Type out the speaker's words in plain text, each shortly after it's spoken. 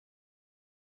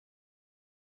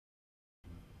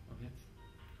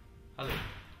Hallo,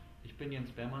 ich bin Jens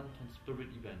Beermann von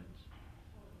Spirit Event.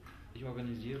 Ich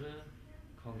organisiere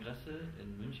Kongresse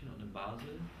in München und in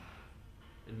Basel.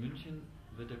 In München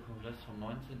wird der Kongress vom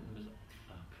 19. bis...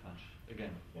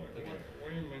 Again. Wait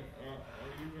a minute,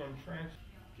 are you going to translate?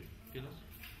 Geht das?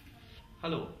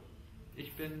 Hallo,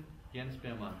 ich bin Jens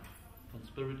Beermann von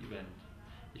Spirit Event.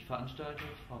 Ich veranstalte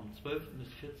vom 12.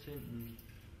 bis 14.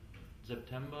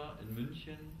 September in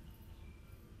München.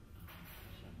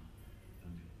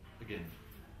 Again.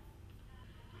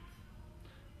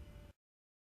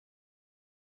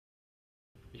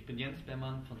 Ich bin Jens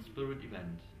Beermann von Spirit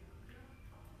Event.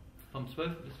 Vom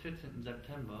 12. bis 14.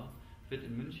 September wird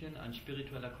in München ein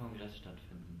spiritueller Kongress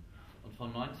stattfinden. Und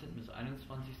vom 19. bis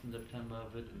 21.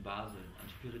 September wird in Basel ein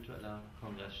spiritueller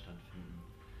Kongress stattfinden.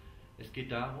 Es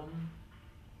geht darum,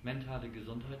 mentale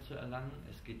Gesundheit zu erlangen.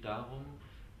 Es geht darum,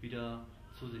 wieder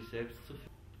zu sich selbst zu finden.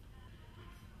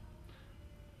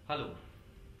 Hallo,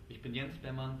 ich bin Jens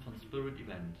Beermann von Spirit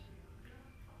Event.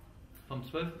 Vom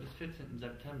 12. bis 14.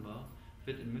 September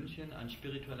wird in München ein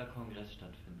spiritueller Kongress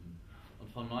stattfinden. Und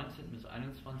vom 19. bis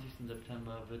 21.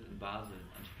 September wird in Basel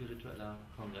ein spiritueller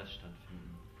Kongress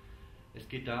stattfinden. Es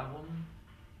geht darum,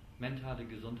 mentale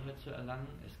Gesundheit zu erlangen.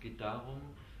 Es geht darum,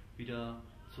 wieder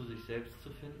zu sich selbst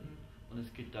zu finden. Und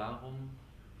es geht darum,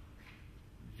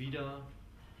 wieder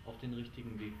auf den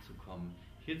richtigen Weg zu kommen.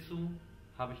 Hierzu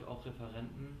habe ich auch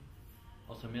Referenten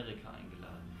aus Amerika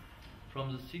eingeladen.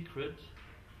 From the Secret,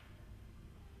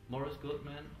 Morris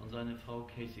Goodman und seine Frau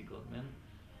Casey Goodman.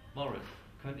 Morris,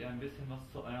 könnt ihr ein bisschen was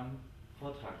zu eurem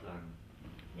Vortrag sagen?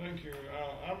 Thank you.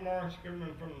 I'm Morris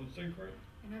Goodman from The Secret.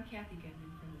 And I'm Kathy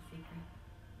Goodman from The Secret.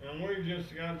 And we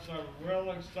just got some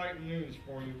real exciting news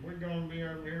for you. We're going to be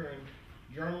over here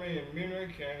in Germany, in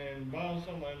Munich, and in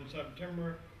Basel in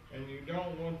September, and you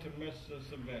don't want to miss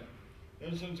this event.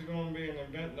 This is going to be an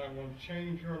event that will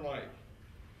change your life.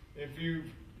 If you've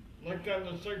looked at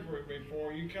The Secret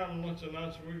before, you come and listen to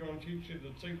us, we're going to teach you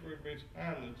the secret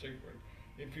behind the secret.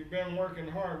 If you've been working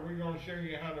hard, we're going to show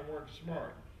you how to work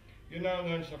smart. You know,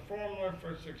 there's a formula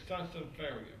for success and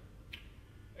failure.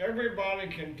 Everybody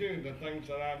can do the things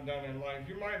that I've done in life.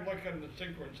 You might look at The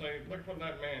Secret and say, look what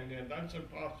that man did. That's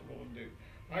impossible to do.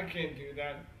 I can't do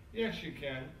that. Yes, you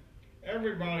can.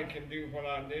 Everybody can do what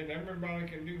I did. Everybody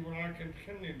can do what I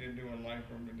continue to do in life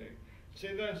every day.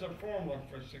 See, there's a formula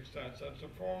for success. That's a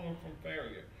formula for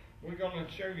failure. We're going to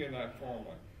show you that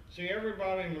formula. See,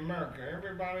 everybody in America,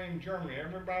 everybody in Germany,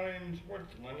 everybody in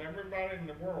Switzerland, everybody in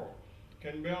the world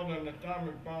can build an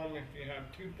atomic bomb if you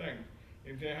have two things.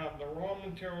 If you have the raw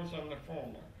materials and the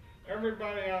formula.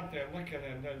 Everybody out there looking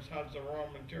at this has the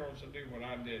raw materials to do what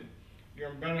I did.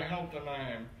 You're in better health than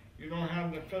I am. You don't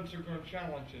have the physical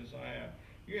challenges I have.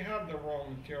 You have the raw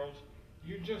materials.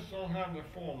 You just don't have the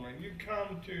formula. You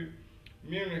come to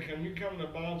Munich and you come to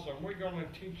Basel, and we're going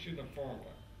to teach you the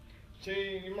formula.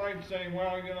 See, you might say,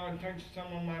 well, you know, it takes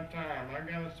some of my time. I've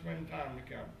got to spend time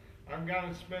to come. I've got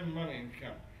to spend money to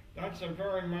come. That's a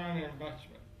very minor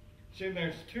investment. See,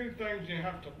 there's two things you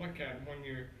have to look at when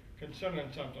you're considering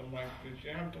something like this.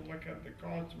 You have to look at the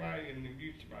cost value and the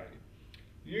use value.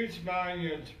 Use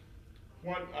value is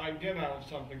what I get out of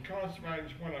something. Cost value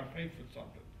is what I pay for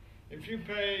something. If you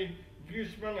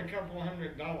spend a couple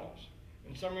 $100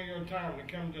 and some of your time to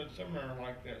come to a seminar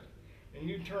like this, and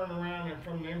you turn around and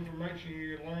from the information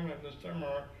you learn at the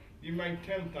seminar, you make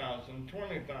 10,000,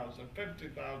 20,000,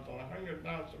 50,000,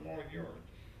 100,000 more yours.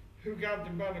 Who got the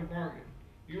better bargain?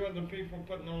 You are the people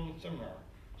putting on the seminar.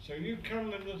 So you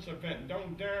come to this event,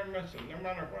 don't dare miss it, no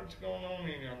matter what's going on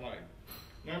in your life.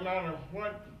 No matter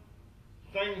what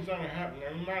things that are happening,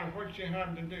 no matter what you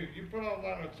have to do, you put all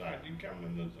that aside, you come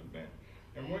to this event.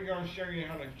 And we're going to show you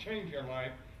how to change your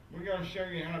life. We're going to show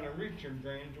you how to reach your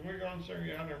dreams. We're going to show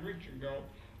you how to reach your goals.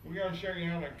 We're going to show you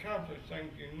how to accomplish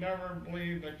things you never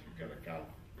believed that you could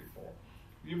accomplish before.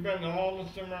 You've been to all the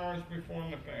seminars before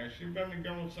in the past. You've been to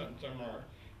goal-setting seminars.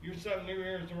 You've set New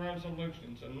Year's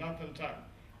resolutions and nothing's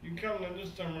happened. You come to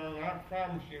this seminar and I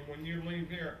promise you when you leave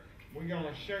here, we're going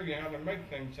to show you how to make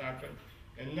things happen.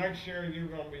 And next year you're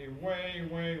going to be way,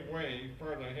 way, way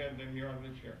further ahead than you are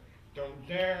this year. Don't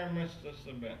dare miss this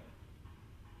event.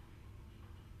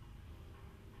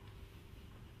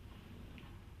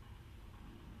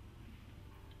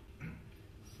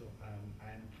 So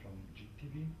I'm from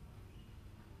GTV.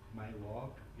 My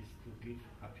work is to give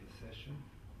happy session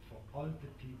for all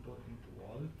the people in the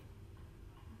world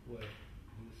who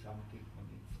do something on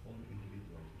its own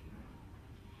individuality.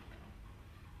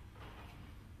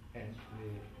 And we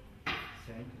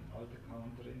send in all the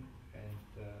country, and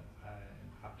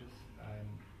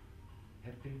I'm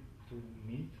happy to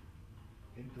meet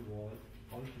in the world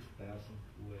all these persons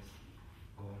who has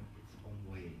gone its own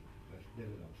way, to have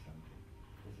developed something.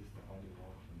 This is the only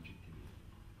work from GTV.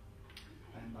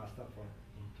 I'm master for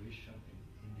intuition and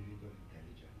individual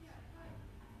intelligence.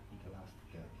 In the last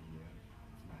 30 years,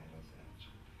 it's my research.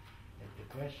 And the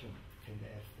question can I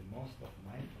ask the most of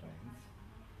my friends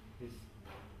is,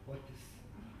 what is,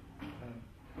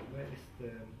 where is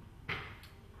the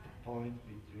point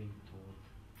between thought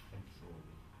and soul?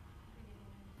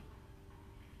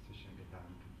 Zwischen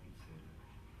Gedanken und Seele.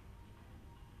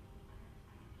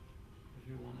 If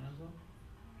you want to answer?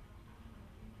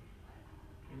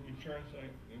 Can you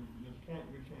translate the point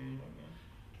between what now?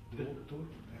 Tod,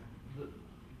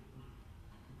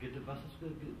 Was ist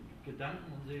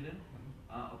Gedanken und Seele?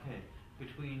 Ah, okay.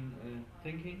 Between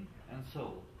thinking and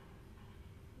soul.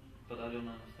 But I don't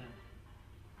understand.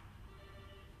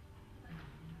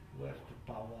 who have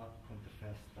the power on the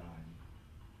first time?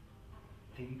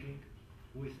 Thinking,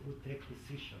 who take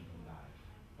decision in life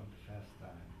on the first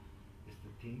time? Is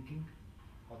the thinking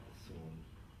or the soul?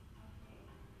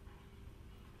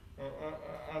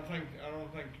 I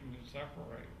don't think you can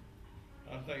separate them.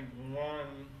 I think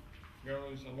one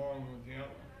goes along with the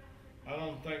other. I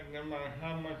don't think no matter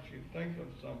how much you think of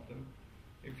something,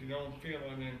 if you don't feel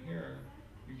it in here,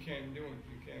 you can't do it,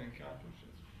 you can't accomplish it.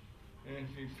 And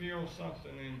if you feel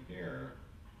something in here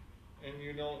and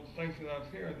you don't think it up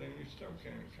here, then you still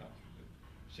can't accomplish it.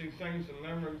 See, things are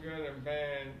never good or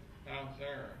bad out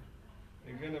there.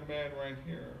 They're good or bad right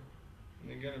here,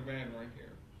 and they're good or bad right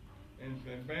here. And if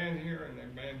they're bad here and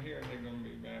they're bad here, they're going to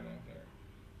be bad out there.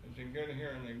 If they're good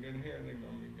here and they're good here, they're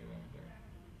going to be good out there.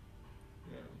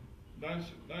 You know,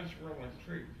 that's really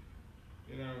truth.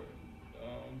 You know,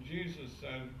 Jesus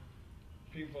said,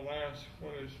 people ask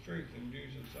what is truth, and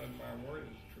Jesus said, my word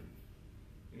is truth.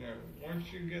 You know,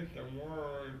 once you get the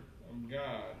word of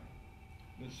God,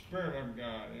 the Spirit of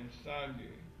God inside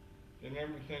you, then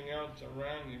everything else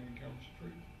around you becomes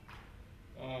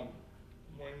truth.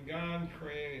 When God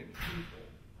created people,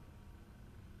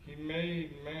 He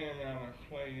made man out of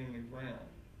clay in the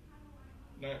ground.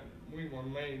 That we were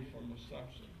made from a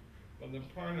substance. But the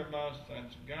part of us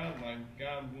that's God-like,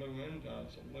 God blew into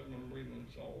us a living, breathing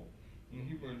soul. In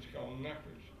Hebrew it's called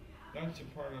nefesh. That's the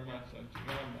part of us that's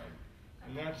God-like.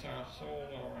 And that's our soul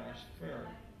or our spirit,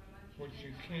 which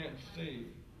you can't see.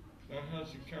 That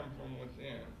has to come from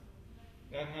within.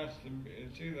 That has to be,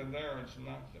 it's either there or it's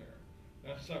not there.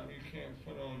 That's something you can't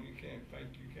put on, you can't fake,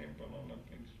 you can't put on a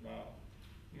fake smile.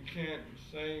 You can't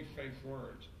say fake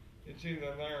words. It's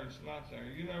either there or it's not there.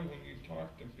 You know, when you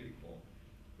talk to people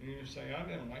and you say, I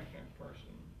didn't like that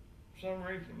person. For some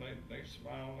reason, they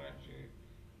smiled at you.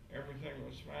 Everything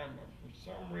was fine, but for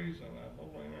some reason, that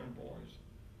little inner voice,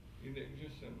 you didn't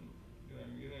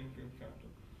feel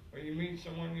comfortable. Or you meet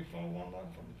someone you fall in love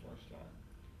for the first time.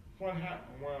 What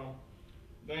happened? Well,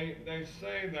 they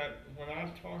say that when I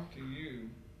talk to you,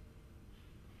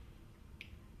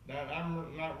 that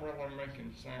I'm not really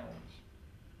making sounds.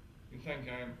 You think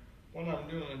what I'm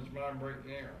doing is vibrating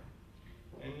air.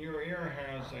 And your ear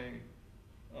has a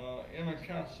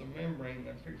intercostal membrane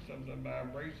that picks up the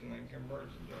vibration and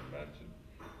converts it to a message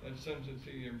that sends it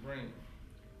to your brain.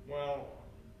 Well,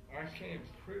 I can't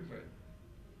prove it,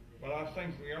 but I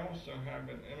think we also have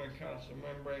an intercostal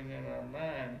membrane in our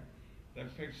mind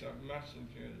that picks up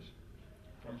messages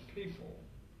from people.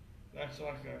 That's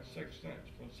like that sixth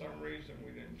sense. For some reason,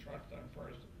 we didn't trust that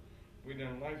person. We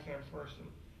didn't like that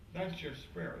person. That's your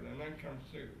spirit, and that comes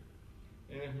through.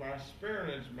 And if my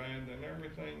spirit is bad, then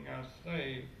everything I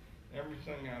say,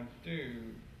 everything I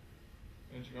do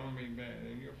is going to be bad,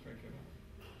 and you'll pick it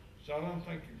up. So I don't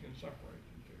think you can separate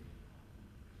the two.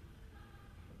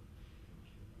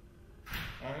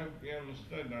 I hope you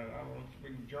understood that. I don't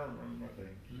speak German, but...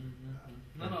 Thank you.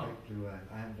 No.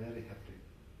 I am very happy.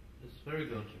 It's very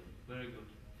good. Very good.